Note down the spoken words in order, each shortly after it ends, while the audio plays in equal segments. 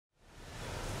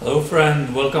Hello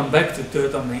friend, welcome back to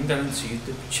Toyota Maintenance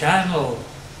YouTube channel.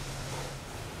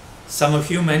 Some of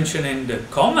you mentioned in the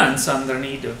comments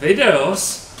underneath the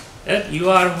videos that you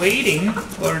are waiting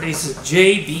for this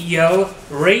JBL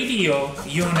radio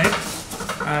unit,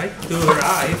 right, to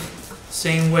arrive.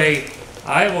 Same way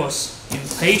I was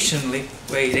impatiently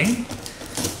waiting.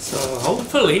 So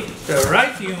hopefully the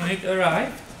right unit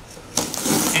arrived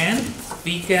and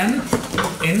we can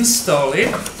install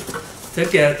it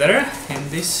together in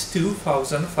this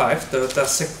 2005 Toyota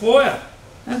Sequoia.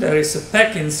 And there is a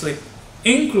packing slip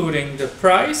including the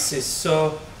prices,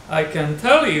 so I can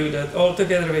tell you that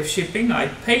altogether with shipping I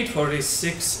paid for this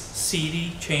 6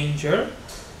 CD changer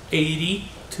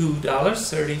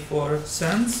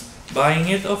 $82.34, buying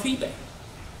it off eBay.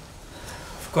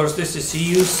 Of course this is a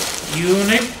used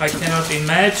unit. I cannot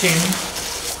imagine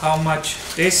how much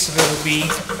this will be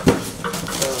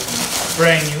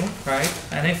brand new, right?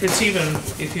 And if you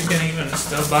can even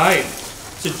still buy it.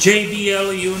 It's a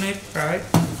JBL unit, right?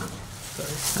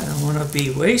 I don't want to be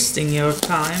wasting your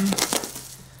time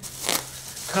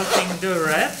cutting the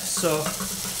wrap, so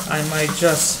I might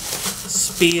just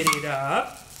speed it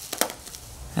up.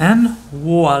 And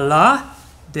voila,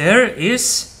 there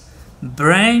is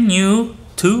brand new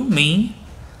to me.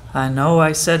 I know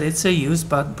I said it's a used,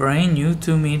 but brand new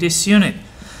to me, this unit.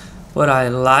 What I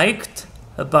liked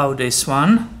about this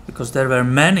one, because there were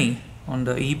many on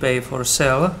the eBay for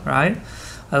sale, right?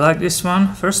 I like this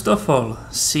one. First of all,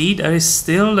 see, there is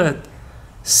still that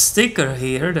sticker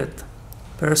here that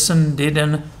person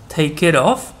didn't take it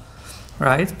off,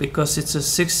 right? Because it's a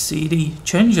 6 CD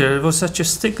changer. It was such a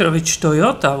sticker which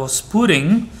Toyota was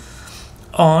putting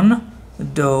on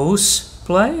those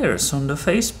players, on the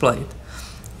faceplate.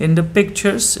 In the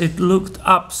pictures it looked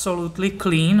absolutely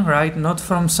clean, right? Not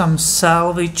from some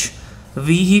salvage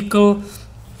vehicle.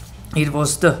 It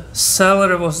was the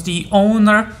seller, was the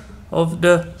owner of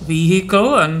the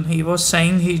vehicle, and he was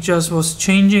saying he just was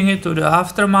changing it to the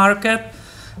aftermarket,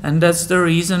 and that's the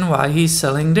reason why he's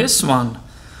selling this one.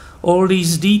 All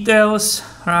these details,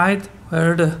 right,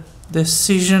 were the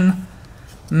decision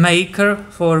maker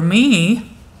for me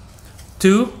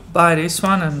to buy this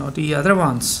one and not the other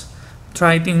ones.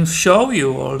 Try to show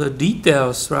you all the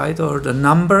details, right, or the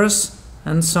numbers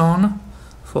and so on,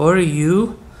 for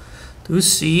you to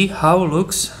see how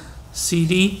looks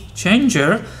CD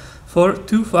changer for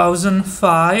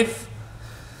 2005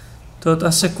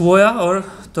 Toyota Sequoia or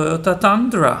Toyota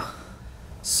Tundra.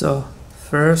 So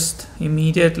first,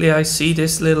 immediately I see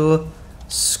this little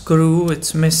screw.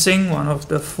 It's missing one of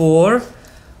the 4,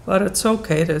 but it's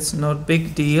okay, that's not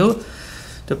big deal.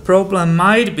 The problem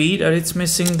might be that it's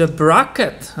missing the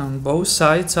bracket. On both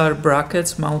sides are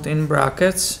brackets, mounting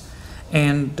brackets,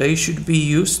 and they should be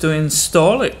used to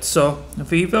install it. So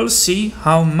we will see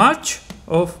how much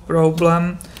of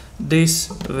problem this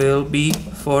will be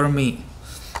for me.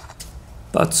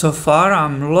 But so far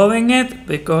I'm loving it,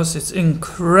 because it's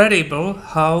incredible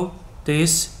how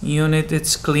this unit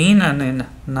is clean and in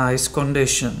nice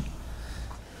condition.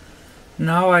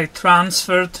 Now I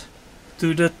transferred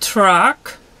to the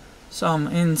truck. So I'm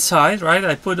inside, right?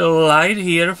 I put a light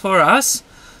here for us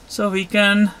so we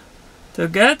can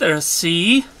together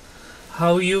see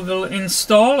how you will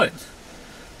install it.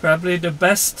 Probably the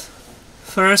best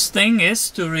first thing is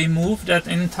to remove that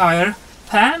entire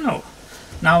panel.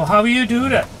 Now how you do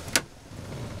that?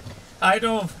 I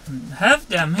don't have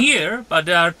them here, but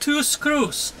there are 2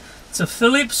 screws. It's a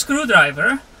Phillips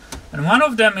screwdriver, and one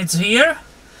of them is here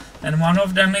and one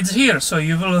of them is here. So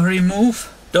you will remove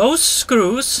those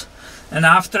screws, and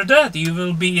after that you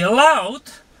will be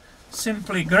allowed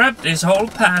simply grab this whole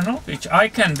panel, which I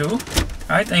can do,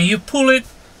 right, and you pull it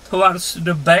towards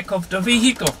the back of the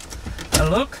vehicle. And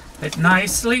look, it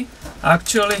nicely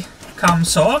actually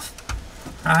comes off,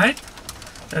 right?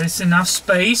 There is enough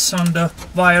space on the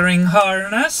wiring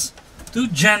harness to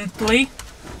gently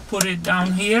put it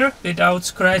down here without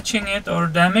scratching it or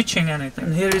damaging anything.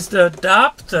 And here is the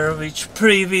adapter which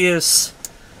previous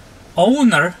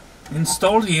owner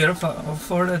installed here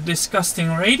for the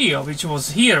disgusting radio, which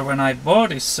was here when I bought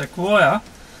this Sequoia.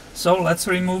 So let's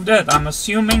remove that. I'm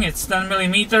assuming it's 10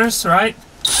 millimeters, right?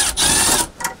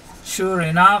 Sure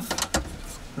enough,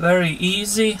 very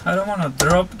easy. I don't want to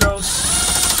drop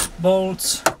those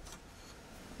bolts.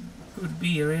 Could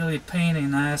be a really pain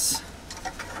in the ass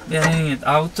getting it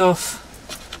out of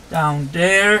down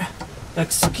there.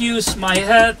 Excuse my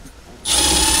head.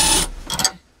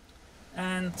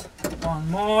 And one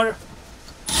more.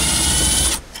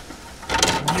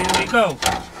 And here we go.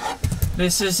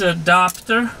 This is an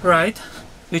adapter, right,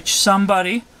 which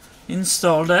somebody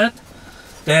installed that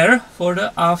there for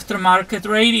the aftermarket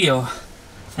radio.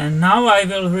 And now I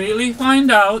will really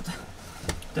find out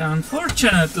that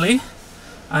unfortunately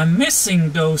I'm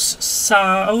missing those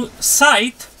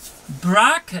side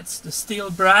brackets, the steel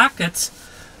brackets,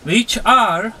 which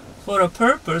are for a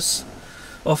purpose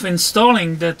of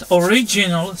installing that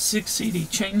original 6CD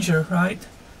changer, right?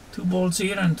 2 bolts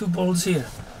here and 2 bolts here.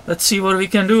 Let's see what we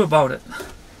can do about it.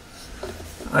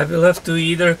 I will have to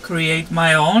either create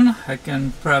my own, I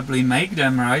can probably make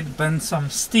them, right? Bend some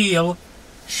steel,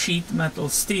 sheet metal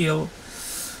steel,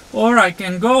 or I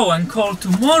can go and call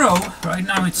tomorrow. Right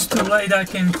now it's too late, I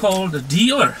can call the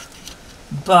dealer.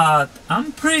 But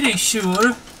I'm pretty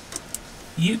sure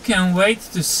you can wait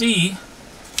to see,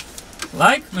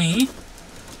 like me,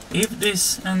 if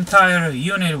this entire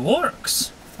unit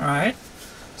works, right?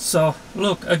 So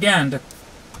look, again, the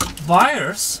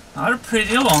wires are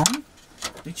pretty long,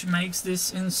 which makes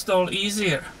this install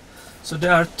easier. So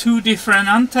there are 2 different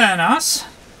antennas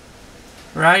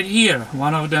right here.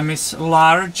 One of them is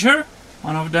larger,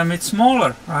 one of them is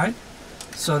smaller, right?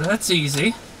 So that's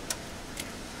easy.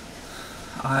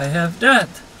 I have that.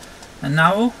 And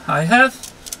now I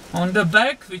have on the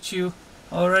back, which you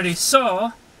already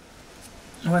saw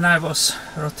when I was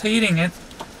rotating it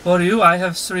for you, I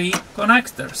have 3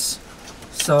 connectors.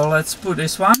 So let's put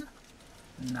this one.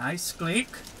 Nice click.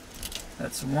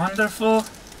 That's wonderful.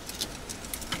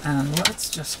 And let's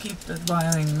just keep that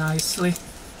wiring nicely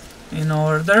in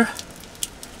order.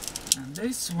 And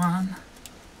this one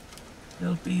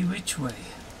will be which way?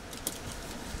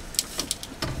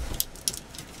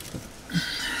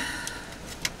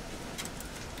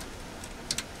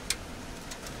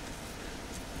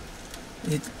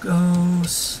 It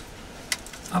goes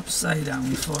upside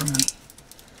down for me.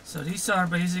 So these are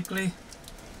basically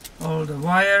all the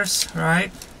wires,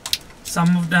 right?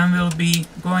 Some of them will be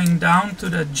going down to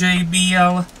the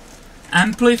JBL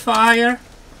amplifier,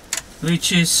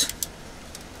 which is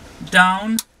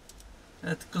down.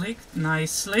 That clicked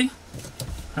nicely,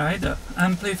 right? The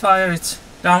amplifier, it's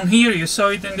down here. You saw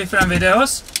it in different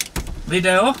videos.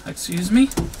 Excuse me.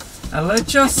 And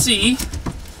let's just see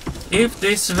if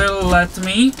this will let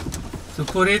me to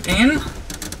put it in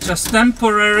just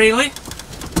temporarily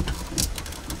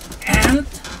and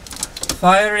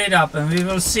fire it up, and we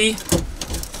will see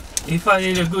if I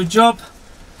did a good job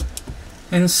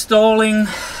installing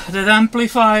that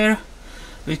amplifier,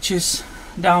 which is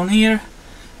down here,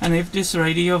 and if this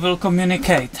radio will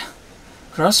communicate.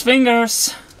 Cross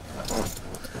fingers.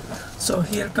 So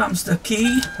here comes the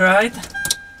key, right,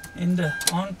 in the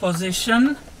on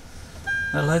position.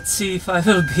 Let's see if I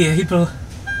will be able to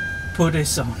put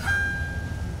this on.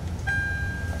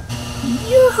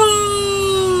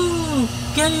 Yoo-hoo!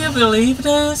 Can you believe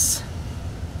this?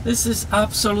 This is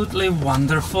absolutely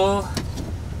wonderful.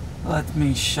 Let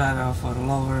me shut off or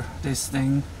lower this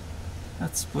thing.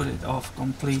 Let's put it off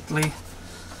completely.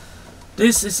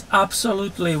 This is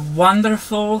absolutely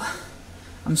wonderful.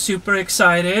 I'm super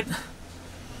excited.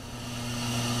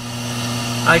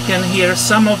 I can hear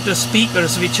some of the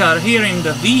speakers which are here in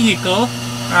the vehicle,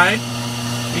 right,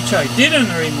 which I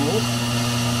didn't remove,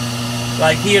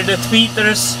 like here the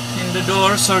tweeters in the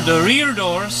doors or the rear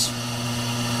doors.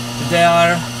 They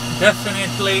are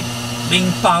definitely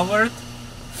being powered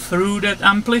through that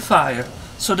amplifier.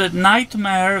 So that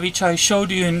nightmare which I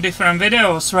showed you in different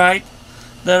videos, right,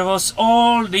 there was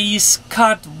all these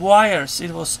cut wires.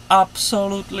 It was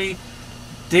absolutely,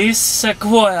 this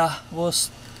Sequoia was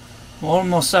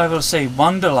almost, I will say,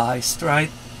 vandalized,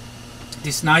 right?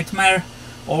 This nightmare,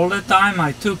 all the time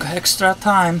I took extra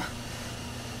time.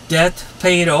 That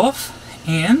paid off,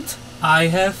 and I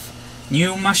have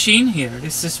new machine here.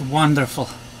 This is wonderful.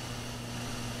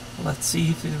 Let's see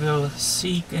if it will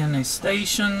seek any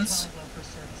stations.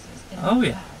 Oh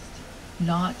yeah.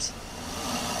 Not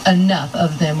enough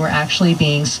of them were actually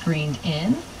being screened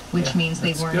in, which means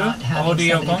they were not having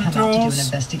audio somebody controls, come out to do an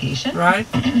investigation. Right.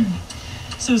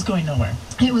 So it was going nowhere.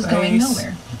 It was going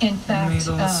nowhere. In fact,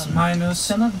 minus,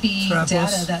 some of the trebles.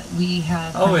 data that we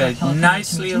have. Oh yeah, it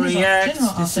nicely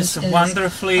reacts. This is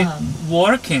wonderfully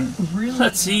working. Really,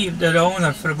 let's see if the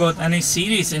owner forgot any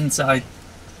CDs inside.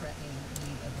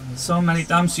 So many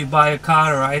times you buy a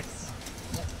car, right?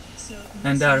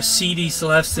 And there are CDs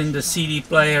left in the CD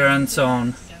player and so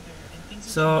on.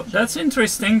 So that's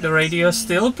interesting. The radio is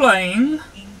still playing.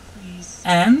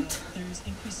 And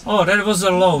oh, that was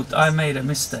a load. I made a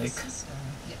mistake.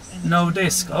 No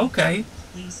disc. Okay.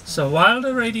 So while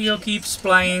the radio keeps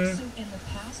playing,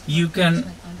 you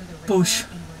can push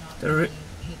the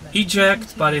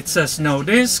eject, but it says no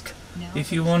disc.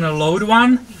 If you want to load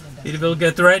one, it will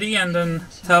get ready and then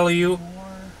tell you,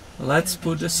 let's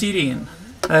put the CD in.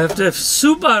 I have the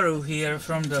Subaru here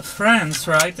from the friends,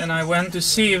 right? And I went to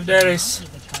see if there is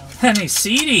any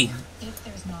CD.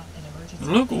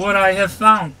 Look what I have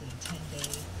found.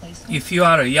 If you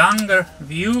are a younger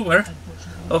viewer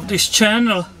of this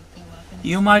channel,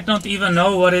 you might not even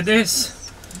know what it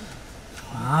is.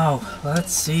 Wow,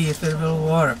 let's see if it will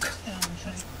work.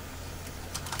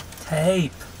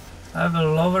 Tape. I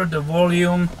will lower the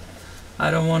volume. I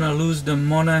don't want to lose the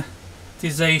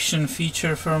monetization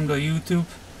feature from the YouTube.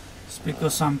 It's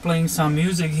because I'm playing some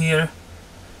music here.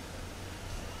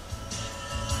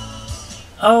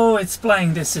 Oh, it's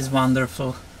playing. This is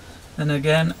wonderful. And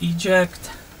again,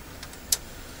 eject.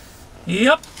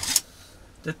 Yep,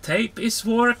 the tape is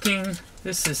working.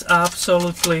 This is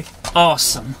absolutely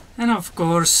awesome. And of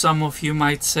course, some of you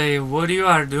might say, what you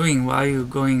are doing? Why are you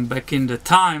going back in the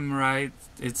time, right?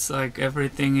 It's like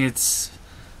everything, it's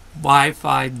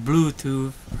Wi-Fi,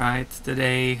 Bluetooth, right?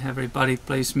 Today everybody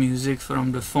plays music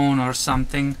from the phone or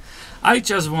something. I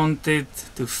just wanted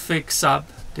to fix up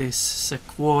this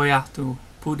Sequoia to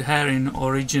put her in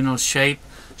original shape.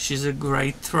 She's a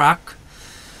great truck.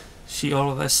 She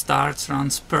always starts,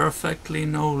 runs perfectly,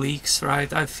 no leaks,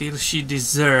 right? I feel she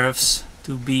deserves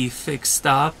to be fixed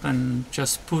up and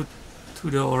just put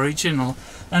to the original.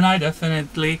 And I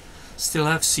definitely still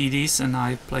have CDs and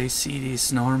I play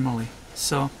CDs normally.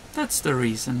 So that's the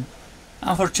reason.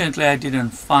 Unfortunately, I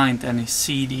didn't find any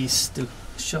CDs to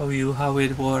show you how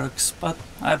it works, but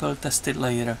I will test it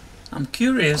later. I'm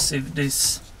curious if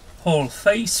this whole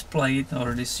faceplate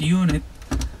or this unit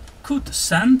could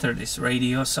center this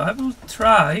radio, so I will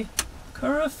try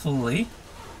carefully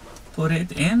put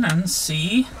it in and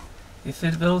see if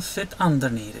it will fit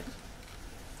underneath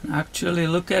it. Actually,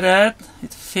 look at that,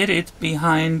 it fitted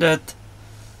behind that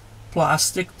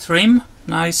plastic trim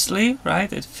nicely,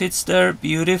 right? It fits there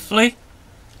beautifully,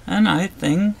 and I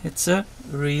think it's a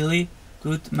really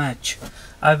good match.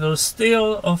 I will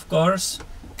still, of course,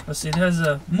 because it has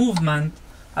a movement,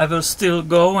 I will still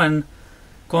go and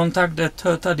contact the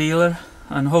Toyota dealer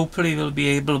and hopefully will be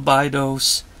able to buy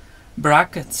those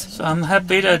brackets. So I'm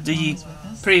happy that the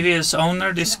previous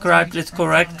owner described it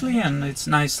correctly and it's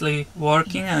nicely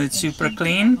working and it's super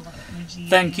clean.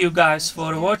 Thank you guys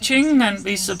for watching and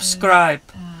be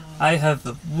subscribed. I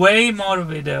have way more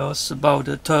videos about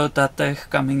the Toyota Tech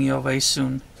coming your way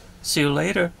soon. See you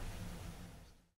later.